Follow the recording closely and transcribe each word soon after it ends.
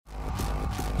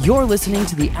You're listening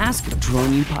to the Ask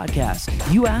Drone U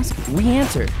podcast. You ask, we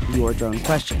answer your drone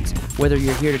questions. Whether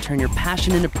you're here to turn your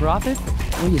passion into profit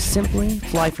or you simply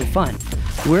fly for fun,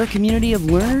 we're a community of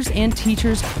learners and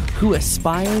teachers who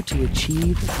aspire to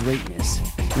achieve greatness.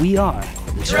 We are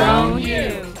Drone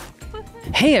U.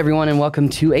 Hey everyone, and welcome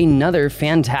to another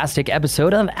fantastic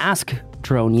episode of Ask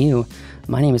Drone U.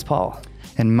 My name is Paul.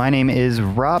 And my name is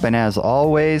Rob, and as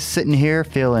always, sitting here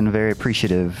feeling very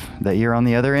appreciative that you're on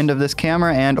the other end of this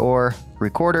camera and or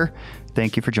recorder.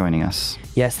 Thank you for joining us.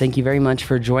 Yes, thank you very much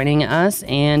for joining us,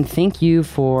 and thank you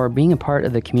for being a part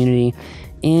of the community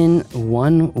in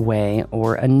one way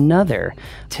or another.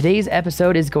 Today's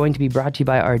episode is going to be brought to you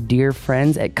by our dear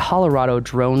friends at Colorado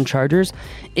Drone Chargers.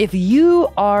 If you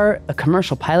are a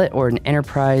commercial pilot or an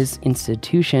enterprise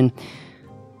institution,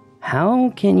 how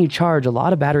can you charge a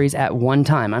lot of batteries at one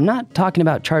time? I'm not talking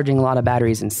about charging a lot of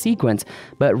batteries in sequence,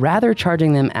 but rather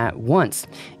charging them at once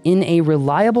in a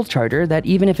reliable charger that,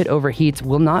 even if it overheats,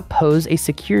 will not pose a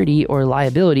security or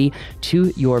liability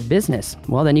to your business.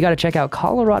 Well, then you got to check out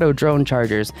Colorado Drone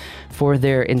Chargers for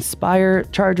their Inspire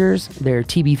chargers, their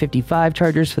TB55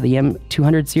 chargers for the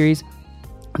M200 series,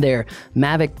 their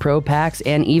Mavic Pro packs,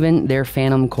 and even their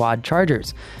Phantom Quad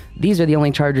chargers. These are the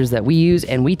only chargers that we use,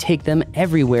 and we take them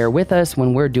everywhere with us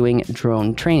when we're doing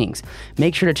drone trainings.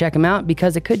 Make sure to check them out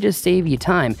because it could just save you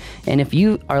time. And if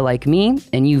you are like me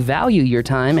and you value your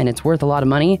time and it's worth a lot of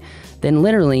money, then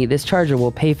literally this charger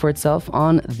will pay for itself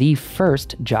on the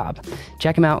first job.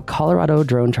 Check them out,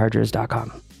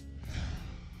 coloradodronechargers.com.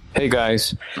 Hey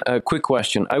guys, a quick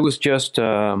question. I was just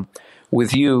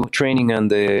with you training on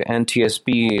the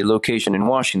NTSB location in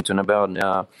Washington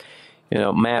about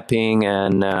mapping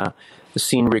and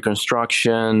scene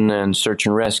reconstruction and search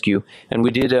and rescue. And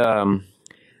we did a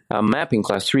mapping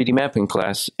class, 3D mapping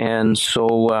class. And so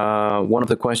one of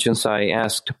the questions I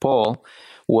asked Paul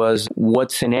was,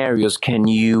 what scenarios can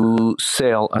you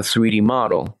sell a 3D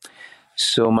model?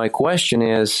 So my question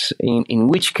is, in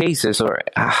which cases, or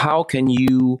how can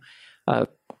you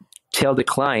tell the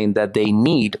client that they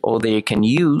need or they can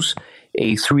use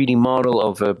a 3D model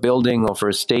of a building, of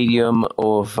a stadium,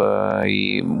 of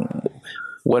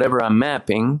whatever I'm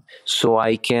mapping, so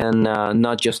I can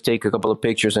not just take a couple of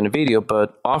pictures and a video,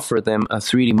 but offer them a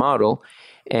 3D model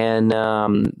and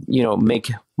make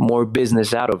more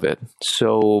business out of it.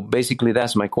 So basically,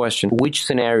 that's my question. Which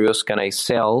scenarios can I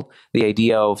sell the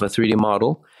idea of a 3D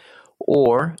model?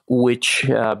 Or which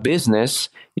business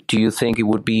do you think it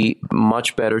would be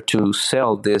much better to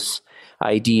sell this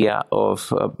idea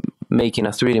of making a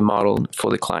 3D model for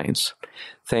the clients?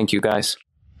 Thank you, guys.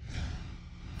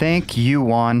 Thank you,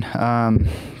 Juan.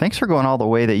 Thanks for going all the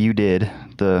way that you did.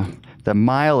 The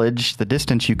mileage, the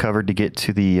distance you covered to get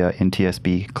to the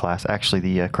NTSB class, actually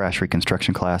the crash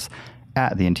reconstruction class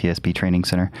at the NTSB Training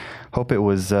Center. Hope it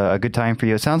was a good time for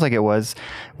you. It sounds like it was.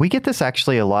 We get this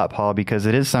actually a lot, Paul, because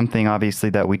it is something obviously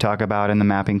that we talk about in the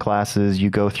mapping classes. You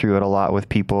go through it a lot with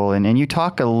people, and you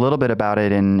talk a little bit about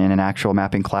it in an actual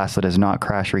mapping class that is not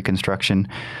crash reconstruction.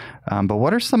 But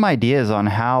what are some ideas on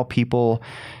how people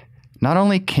not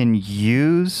only can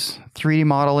use 3D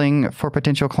modeling for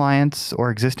potential clients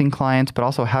or existing clients, but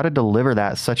also how to deliver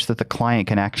that such that the client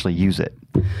can actually use it?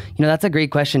 That's a great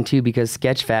question too, because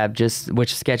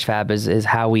Sketchfab is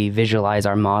how we visualize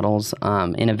our models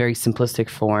in a very simplistic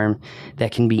form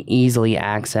that can be easily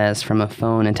accessed from a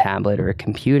phone, a tablet, or a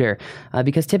computer.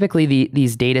 Because typically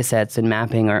these data sets and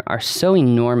mapping are so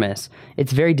enormous,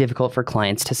 it's very difficult for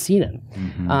clients to see them.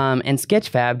 Mm-hmm. And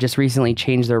Sketchfab just recently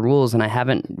changed their rules, and I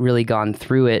haven't really gone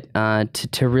through it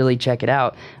to really check it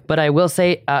out. But I will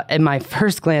say, at my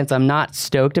first glance, I'm not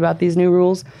stoked about these new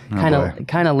rules. Kind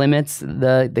of limits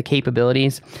the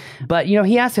capabilities. But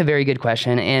he asked a very good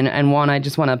question, and Juan, I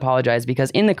just want to apologize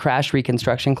because in the crash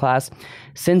reconstruction class,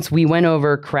 since we went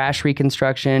over crash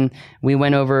reconstruction, we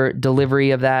went over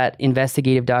delivery of that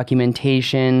investigative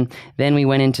documentation, then we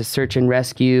went into search and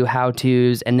rescue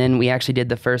how-tos, and then we actually did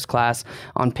the first class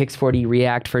on Pix4D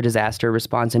React for disaster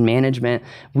response and management.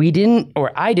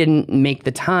 I didn't make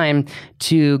the time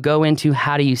to go into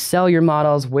how do you sell your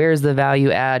models, where's the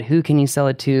value add, who can you sell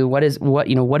it to, what is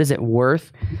it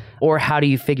worth, or how do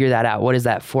you figure that out? What is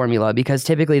that formula? Because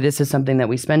typically this is something that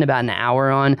we spend about an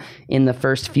hour on in the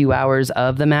first few hours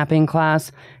of the mapping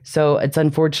class. So it's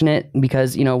unfortunate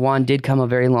because, Juan did come a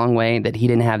very long way that he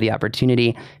didn't have the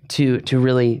opportunity to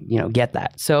really, get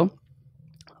that. So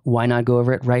why not go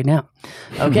over it right now?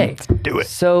 Okay. Do it.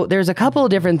 So there's a couple of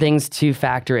different things to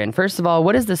factor in. First of all,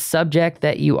 what is the subject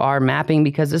that you are mapping?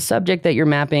 Because the subject that you're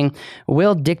mapping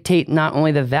will dictate not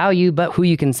only the value, but who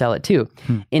you can sell it to.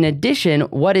 In addition,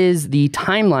 what is the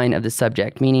timeline of the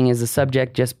subject? Meaning, is the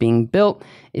subject just being built?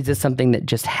 Is this something that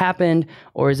just happened?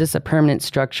 Or is this a permanent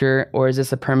structure? Or is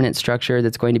this a permanent structure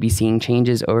that's going to be seeing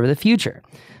changes over the future?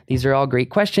 These are all great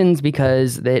questions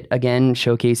because that, again,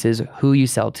 showcases who you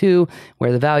sell to,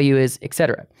 where the value is,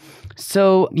 etc.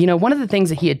 So, one of the things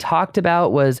that he had talked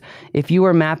about was if you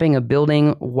were mapping a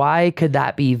building, why could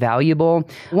that be valuable?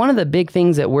 One of the big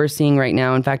things that we're seeing right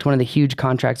now, in fact, one of the huge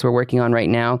contracts we're working on right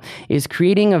now, is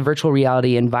creating a virtual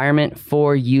reality environment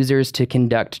for users to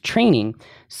conduct training.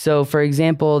 So, for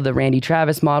example, the Randy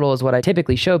Travis model is what I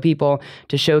typically show people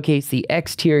to showcase the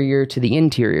exterior to the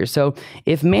interior. So,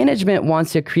 if management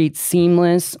wants to create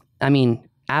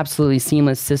absolutely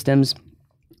seamless systems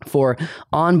for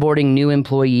onboarding new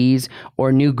employees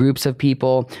or new groups of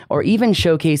people, or even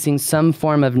showcasing some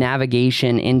form of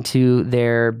navigation into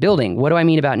their building. What do I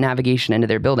mean about navigation into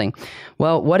their building?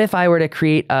 Well, what if I were to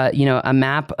create a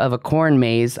map of a corn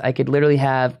maze? I could literally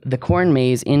have the corn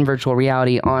maze in virtual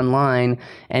reality online,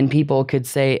 and people could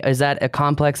say, is that a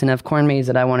complex enough corn maze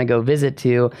that I want to go visit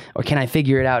to, or can I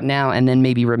figure it out now and then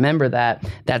maybe remember that?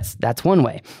 That's one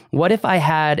way. What if I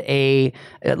had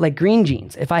like Green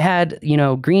Jeans? If I had,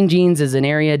 Green Jeans is an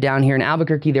area down here in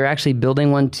Albuquerque. They're actually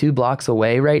building one 2 blocks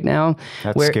away right now.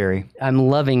 That's scary. I'm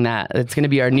loving that. It's going to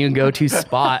be our new go-to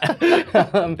spot.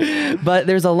 But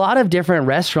there's a lot of different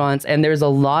restaurants, and there's a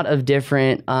lot of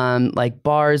different like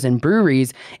bars and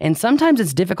breweries, and sometimes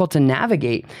it's difficult to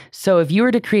navigate. So if you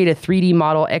were to create a 3D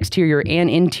model, exterior and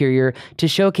interior, to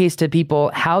showcase to people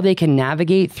how they can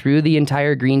navigate through the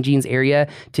entire Green Jeans area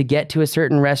to get to a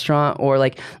certain restaurant, or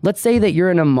like, let's say that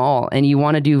you're in a mall and you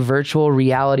want to do virtual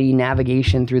reality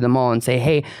navigation through the mall and say,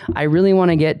 hey, I really want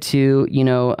to get to,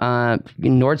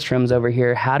 Nordstrom's over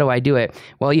here. How do I do it?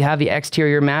 Well, you have the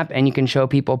exterior map and you can show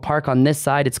people park on this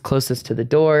side. It's closest to the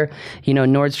door.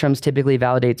 Nordstrom's typically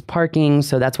validates parking,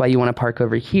 so that's why you want to park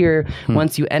over here.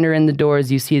 Once you enter in the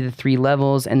doors, you see the 3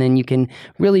 levels, and then you can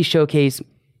really showcase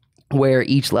where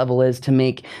each level is to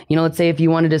make, let's say if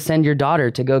you wanted to send your daughter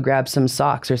to go grab some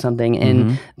socks or something,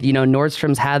 and,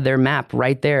 Nordstrom's had their map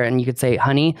right there, and you could say,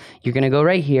 honey, you're going to go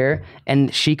right here,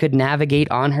 and she could navigate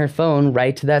on her phone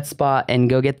right to that spot and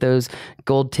go get those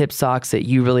gold tip socks that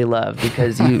you really love,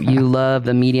 because you love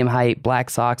the medium height black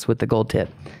socks with the gold tip,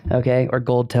 okay? Or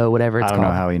gold toe, whatever it's called. I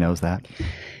don't know how he knows that.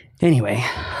 Anyway,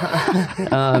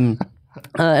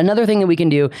 another thing that we can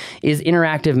do is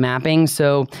interactive mapping.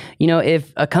 So,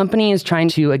 if a company is trying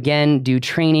to, again, do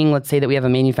training, let's say that we have a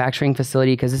manufacturing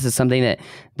facility, because this is something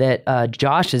that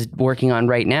Josh is working on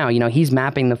right now. He's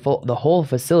mapping the whole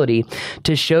facility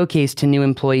to showcase to new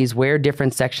employees where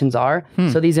different sections are.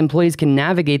 So these employees can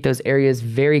navigate those areas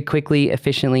very quickly,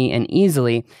 efficiently, and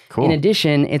easily. Cool. In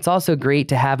addition, it's also great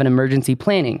to have an emergency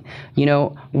planning.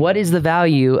 What is the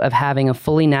value of having a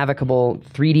fully navigable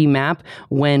 3D map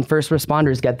when first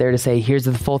responders get there to say, here's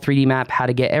the full 3D map, how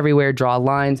to get everywhere, draw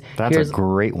lines. That's a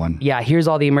great one. Yeah, here's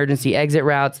all the emergency exit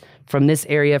routes from this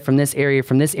area, from this area,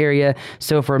 from this area.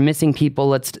 So if we're missing people,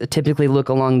 let's typically look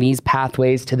along these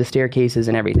pathways to the staircases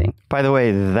and everything. By the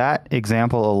way, that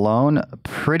example alone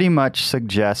pretty much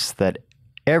suggests that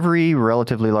every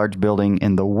relatively large building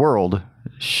in the world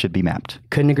should be mapped.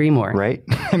 Couldn't agree more. Right?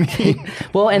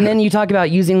 Well, and then you talk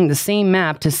about using the same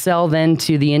map to sell then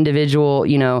to the individual,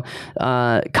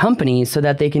 companies so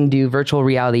that they can do virtual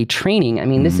reality training. I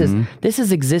mean, this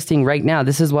is existing right now.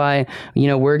 This is why,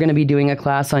 we're going to be doing a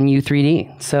class on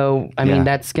U3D. So, I mean,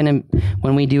 that's going to,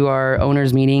 when we do our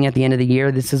owners meeting at the end of the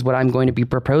year, this is what I'm going to be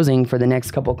proposing for the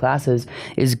next couple classes,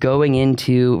 is going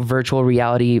into virtual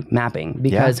reality mapping,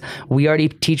 because we already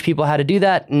teach people how to do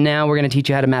that. Now we're going to teach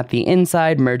you how to map the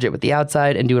inside, merge it with the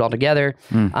outside, and do it all together.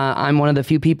 I'm one of the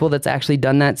few people that's actually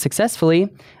done that successfully,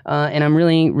 and I'm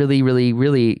really, really, really,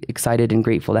 really excited and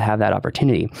grateful to have that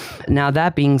opportunity. Now,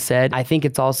 that being said, I think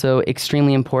it's also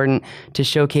extremely important to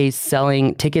showcase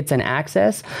selling tickets and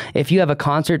access. If you have a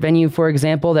concert venue, for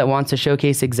example, that wants to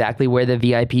showcase exactly where the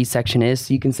VIP section is,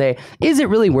 so you can say, is it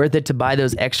really worth it to buy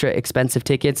those extra expensive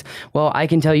tickets? Well, I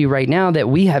can tell you right now that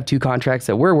we have 2 contracts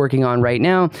that we're working on right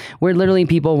now, where literally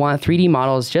people want 3D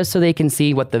models just so they can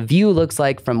see what the view looks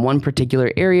like from one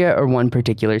particular area or one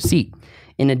particular seat.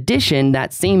 In addition,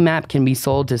 that same map can be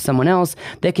sold to someone else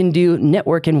that can do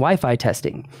network and Wi-Fi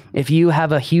testing. If you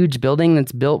have a huge building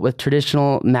that's built with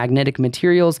traditional magnetic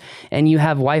materials and you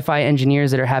have Wi-Fi engineers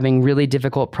that are having really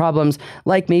difficult problems,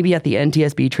 like maybe at the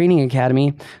NTSB Training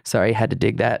Academy, sorry, I had to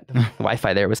dig that.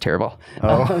 Wi-Fi there was terrible.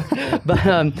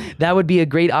 But that would be a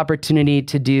great opportunity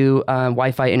to do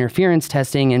Wi-Fi interference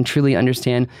testing and truly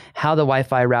understand how the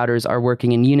Wi-Fi routers are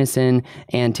working in unison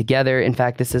and together. In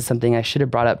fact, this is something I should have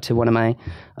brought up to one of my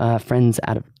friends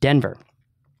out of Denver.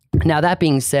 Now, that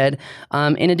being said,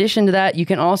 in addition to that, you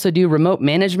can also do remote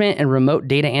management and remote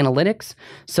data analytics.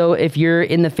 So if you're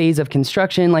in the phase of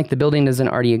construction, like the building doesn't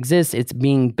already exist, it's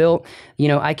being built,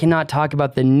 I cannot talk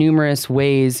about the numerous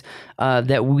ways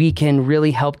that we can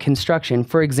really help construction.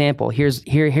 For example, here's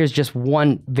just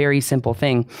one very simple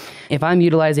thing. If I'm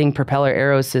utilizing Propeller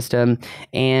Arrow system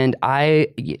and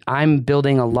I'm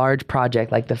building a large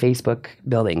project like the Facebook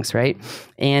buildings, right?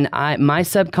 And my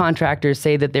subcontractors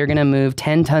say that they're going to move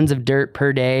 10 tons of dirt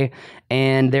per day,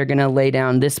 and they're going to lay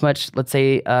down this much, let's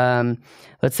say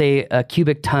a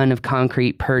cubic ton of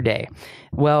concrete per day.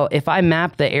 Well, if I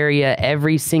map the area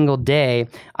every single day,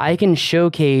 I can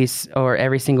showcase, or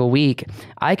every single week,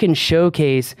 I can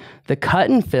showcase the cut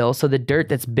and fill, so the dirt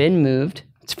that's been moved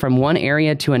from one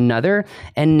area to another,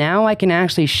 and now I can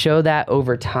actually show that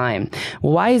over time.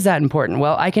 Why is that important?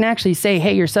 Well, I can actually say,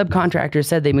 hey, your subcontractor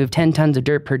said they move 10 tons of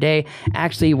dirt per day.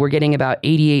 Actually, we're getting about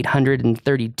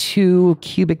 8,832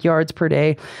 cubic yards per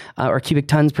day, or cubic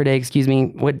tons per day, excuse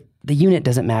me. The unit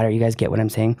doesn't matter. You guys get what I'm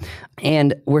saying.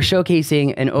 And we're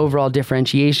showcasing an overall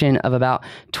differentiation of about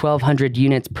 1,200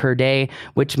 units per day,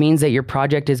 which means that your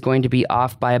project is going to be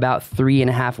off by about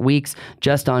 3.5 weeks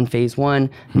just on phase 1,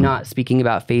 not speaking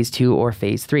about phase 2 or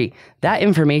phase 3. That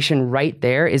information right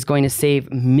there is going to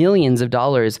save millions of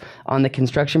dollars on the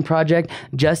construction project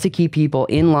just to keep people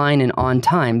in line and on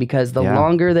time, because the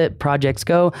longer that projects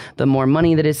go, the more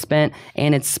money that is spent,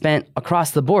 and it's spent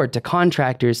across the board to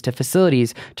contractors, to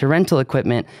facilities, to rental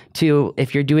equipment, to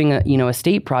if you're doing a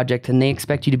state project and they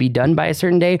expect you to be done by a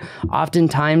certain day,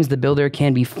 oftentimes the builder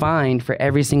can be fined for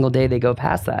every single day they go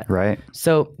past that. Right.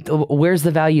 So where's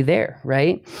the value there,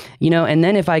 right? And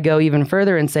then if I go even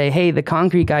further and say, hey, the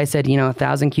concrete guy said,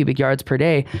 1,000 cubic yards per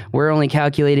day, we're only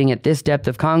calculating at this depth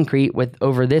of concrete with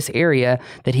over this area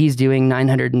that he's doing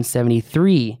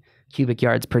 973 cubic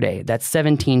yards per day. That's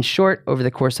 17 short over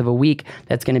the course of a week.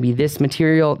 That's going to be this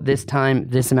material, this time,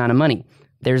 this amount of money.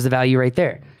 There's the value right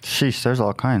there. Sheesh, there's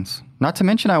all kinds. Not to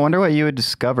mention, I wonder what you would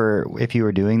discover if you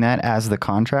were doing that as the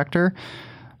contractor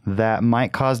that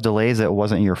might cause delays that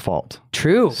wasn't your fault.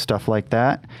 True. Stuff like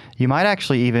that. You might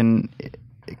actually even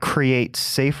create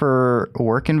safer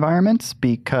work environments,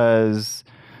 because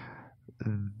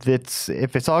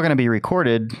if it's all going to be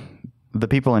recorded, the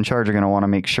people in charge are going to want to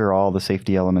make sure all the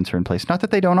safety elements are in place. Not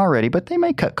that they don't already, but they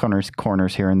may cut corners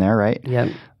here and there, right?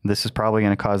 Yep. This is probably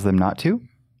going to cause them not to.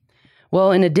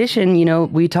 Well, in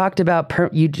addition, we talked about,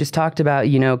 you just talked about,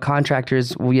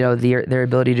 contractors, their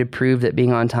ability to prove that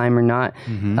being on time or not,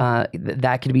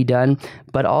 that could be done.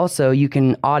 But also you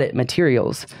can audit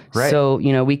materials. Right. So,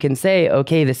 we can say,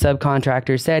 okay, the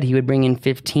subcontractor said he would bring in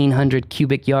 1,500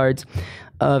 cubic yards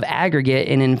of aggregate,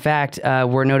 and in fact,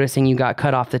 we're noticing you got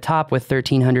cut off the top with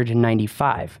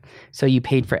 1,395. So you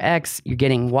paid for X, you're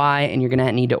getting Y, and you're going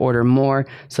to need to order more.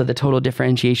 So the total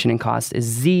differentiation in cost is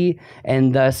Z,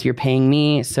 and thus you're paying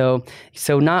me. So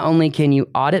not only can you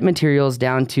audit materials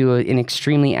down to an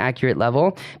extremely accurate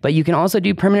level, but you can also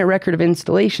do permanent record of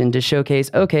installation to showcase,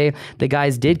 okay, the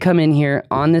guys did come in here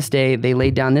on this day, they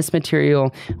laid down this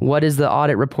material. What does the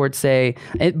audit report say?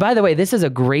 By the way, this is a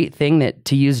great thing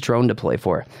to use Drone Deploy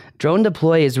for. Drone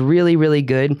Deploy is really, really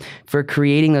good for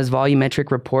creating those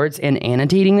volumetric reports and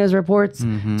annotating those reports.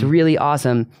 It's really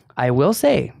awesome. I will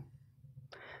say,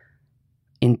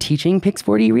 in teaching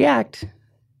Pix4D React,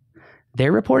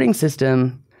 their reporting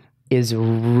system is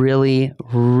really,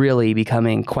 really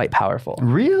becoming quite powerful.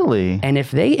 Really? And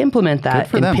if they implement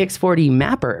that in Pix4D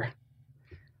Mapper,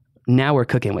 now we're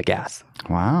cooking with gas.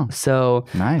 Wow. So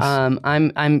nice.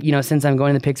 I'm since I'm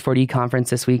going to the Pix4D conference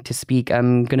this week to speak,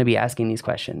 I'm going to be asking these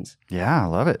questions. Yeah, I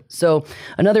love it. So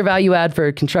another value add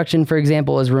for construction, for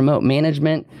example, is remote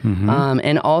management.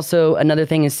 And also another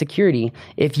thing is security.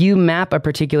 If you map a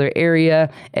particular area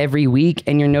every week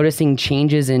and you're noticing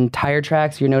changes in tire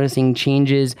tracks, you're noticing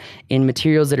changes in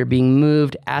materials that are being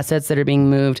moved, assets that are being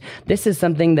moved, this is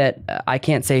something that I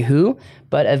can't say who,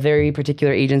 but a very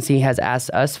particular agency has asked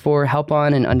us for help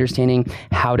on and understanding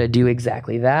how to do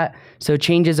exactly that. So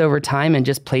changes over time and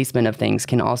just placement of things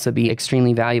can also be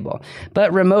extremely valuable.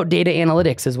 But remote data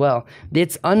analytics as well.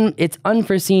 It's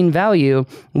unforeseen value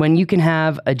when you can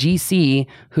have a GC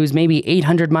who's maybe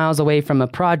 800 miles away from a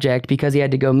project because he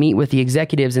had to go meet with the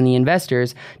executives and the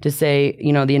investors to say,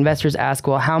 the investors ask,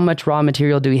 well, how much raw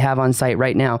material do we have on site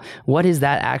right now? What is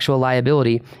that actual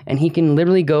liability? And he can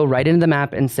literally go right into the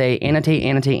map and say,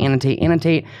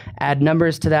 annotate, add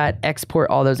numbers to that, export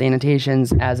all those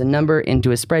annotations as a number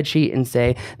into a spreadsheet and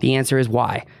say, the answer is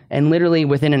Y. And literally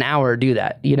within an hour do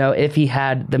that, if he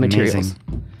had the materials.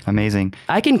 Amazing.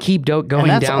 I can keep going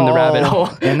down the rabbit hole.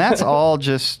 And that's all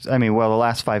just, the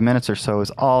last 5 minutes or so is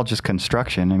all just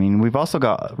construction. We've also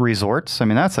got resorts.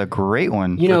 That's a great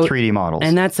one for 3D models.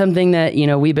 And that's something that,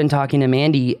 we've been talking to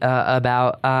Mandy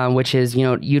about, which is,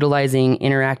 utilizing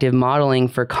interactive modeling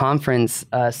for conference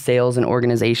sales and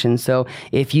organizations. So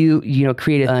if you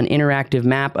create an interactive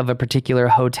map of a particular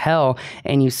hotel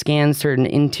and you scan certain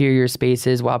interior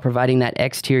spaces while providing that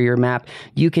exterior map,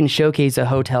 you can showcase a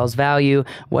hotel's value.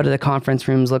 What do the conference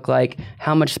rooms look like?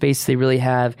 How much space they really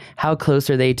have? How close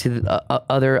are they to the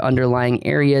other underlying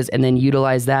areas? And then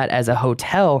utilize that as a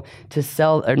hotel to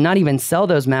sell, or not even sell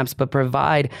those maps, but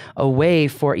provide a way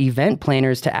for event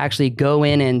planners to actually go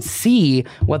in and see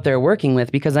what they're working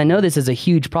with. Because I know this is a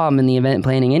huge problem in the event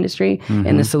planning industry,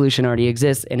 and the solution already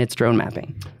exists, and it's drone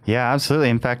mapping. Yeah, absolutely.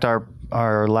 In fact,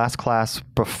 our last class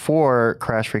before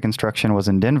Crash Reconstruction was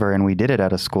in Denver, and we did it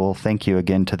at a school. Thank you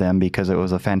again to them because it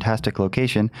was a fantastic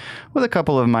location with a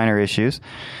couple of minor issues,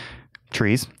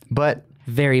 trees, but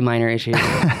very minor issues.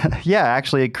 Yeah,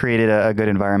 actually it created a good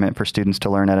environment for students to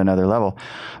learn at another level.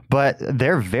 But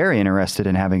they're very interested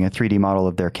in having a 3D model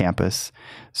of their campus.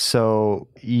 So,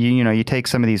 you take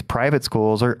some of these private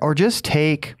schools or just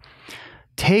take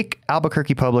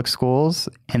Albuquerque Public Schools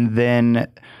and then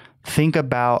think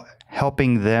about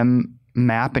helping them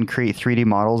map and create 3D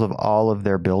models of all of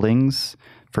their buildings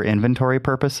for inventory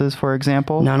purposes, for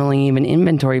example. Not only even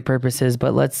inventory purposes,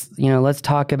 but let's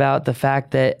talk about the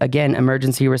fact that, again,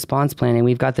 emergency response planning,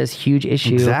 we've got this huge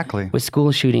issue with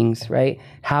school shootings, right?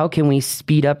 How can we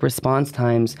speed up response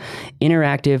times?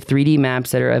 Interactive 3D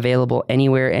maps that are available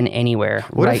anywhere and anywhere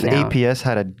right now. What if APS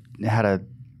had a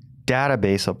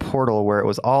database, a portal where it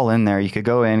was all in there? You could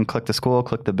go in, click the school,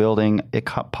 click the building, it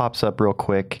pops up real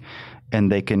quick, and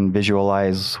they can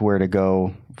visualize where to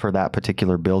go for that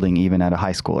particular building, even at a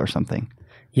high school or something.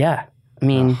 Yeah.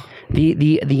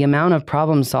 The amount of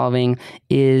problem solving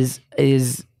is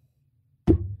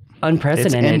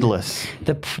unprecedented. It's endless.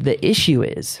 The issue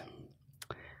is,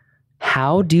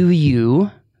 how do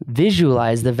you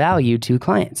visualize the value to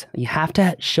clients? You have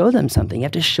to show them something. You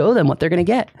have to show them what they're going to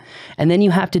get. And then you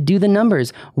have to do the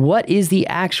numbers. What is the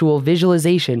actual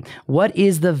visualization? What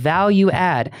is the value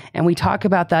add? And we talk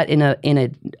about that in a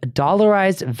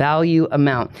dollarized value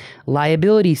amount.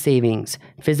 Liability savings,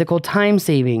 physical time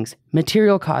savings,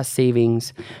 material cost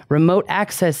savings, remote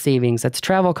access savings, that's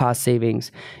travel cost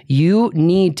savings. You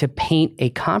need to paint a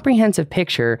comprehensive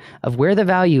picture of where the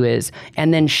value is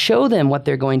and then show them what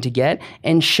they're going to get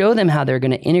and show them how they're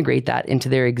going to integrate that into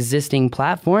their existing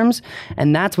platforms.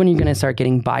 And that's when you're going to start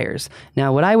getting buyers.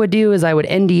 Now, what I would do is I would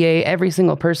NDA every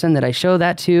single person that I show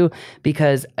that to,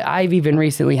 because I've even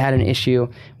recently had an issue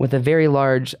with a very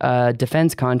large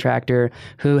defense contractor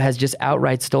who has just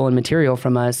outright stolen material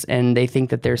from us, and they think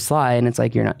that they're sly. And it's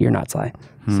like, you're not sly.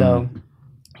 So,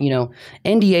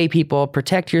 NDA people,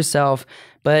 protect yourself,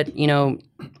 but,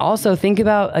 also think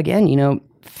about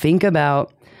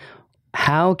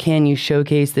how can you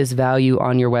showcase this value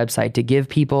on your website to give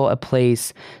people a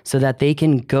place so that they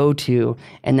can go to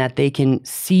and that they can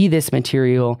see this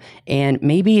material? And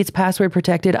maybe it's password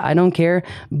protected, I don't care.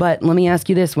 But let me ask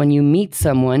you this: when you meet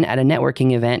someone at a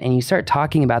networking event and you start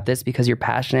talking about this because you're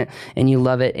passionate and you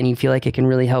love it and you feel like it can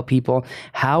really help people,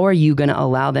 how are you going to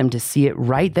allow them to see it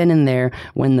right then and there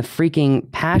when the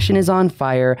freaking passion is on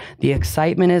fire, the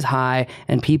excitement is high,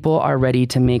 and people are ready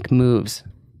to make moves?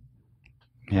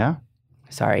 Yeah.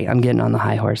 Sorry, I'm getting on the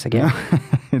high horse again.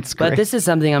 It's great. But this is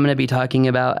something I'm going to be talking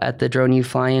about at the Drone U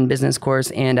Fly-In business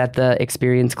course and at the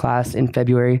experience class in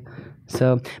February.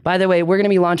 So, by the way, we're going to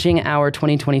be launching our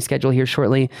 2020 schedule here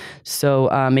shortly. So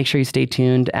make sure you stay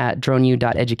tuned at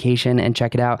droneu.education and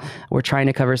check it out. We're trying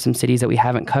to cover some cities that we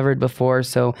haven't covered before.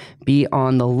 So be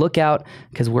on the lookout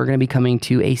because we're going to be coming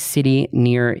to a city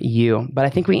near you. But I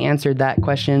think we answered that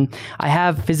question. I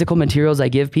have physical materials I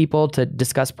give people to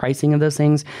discuss pricing of those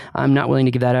things. I'm not willing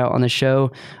to give that out on the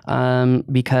show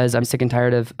because I'm sick and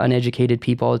tired of uneducated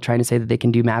people trying to say that they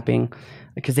can do mapping.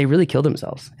 because they really killed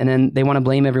themselves. And then they want to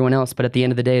blame everyone else, but at the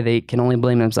end of the day, they can only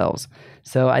blame themselves.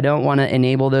 So I don't want to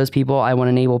enable those people. I want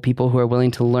to enable people who are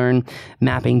willing to learn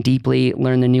mapping deeply,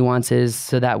 learn the nuances,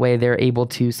 so that way they're able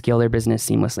to scale their business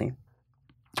seamlessly.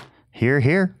 Hear,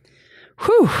 hear.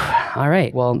 Whew. All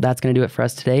right. Well, that's going to do it for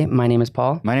us today. My name is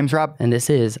Paul. My name's Rob. And this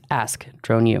is Ask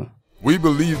Drone U. We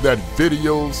believe that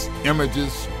videos,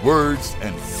 images, words,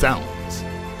 and sounds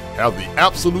have the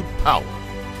absolute power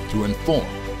to inform,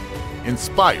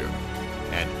 inspire,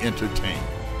 and entertain.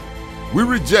 We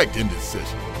reject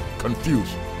indecision,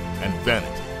 confusion, and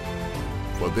vanity,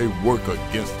 for they work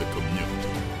against the community.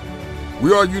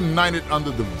 We are united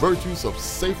under the virtues of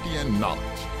safety and knowledge.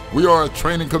 We are a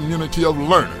training community of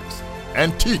learners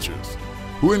and teachers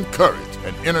who encourage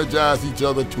and energize each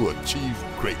other to achieve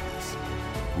greatness.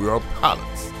 We are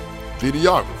pilots,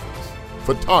 videographers,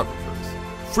 photographers,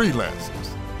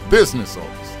 freelancers, business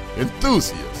owners,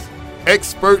 enthusiasts,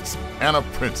 experts, and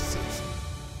apprentices.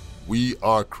 We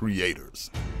are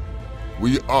creators.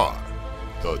 We are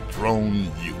the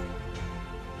Drone U.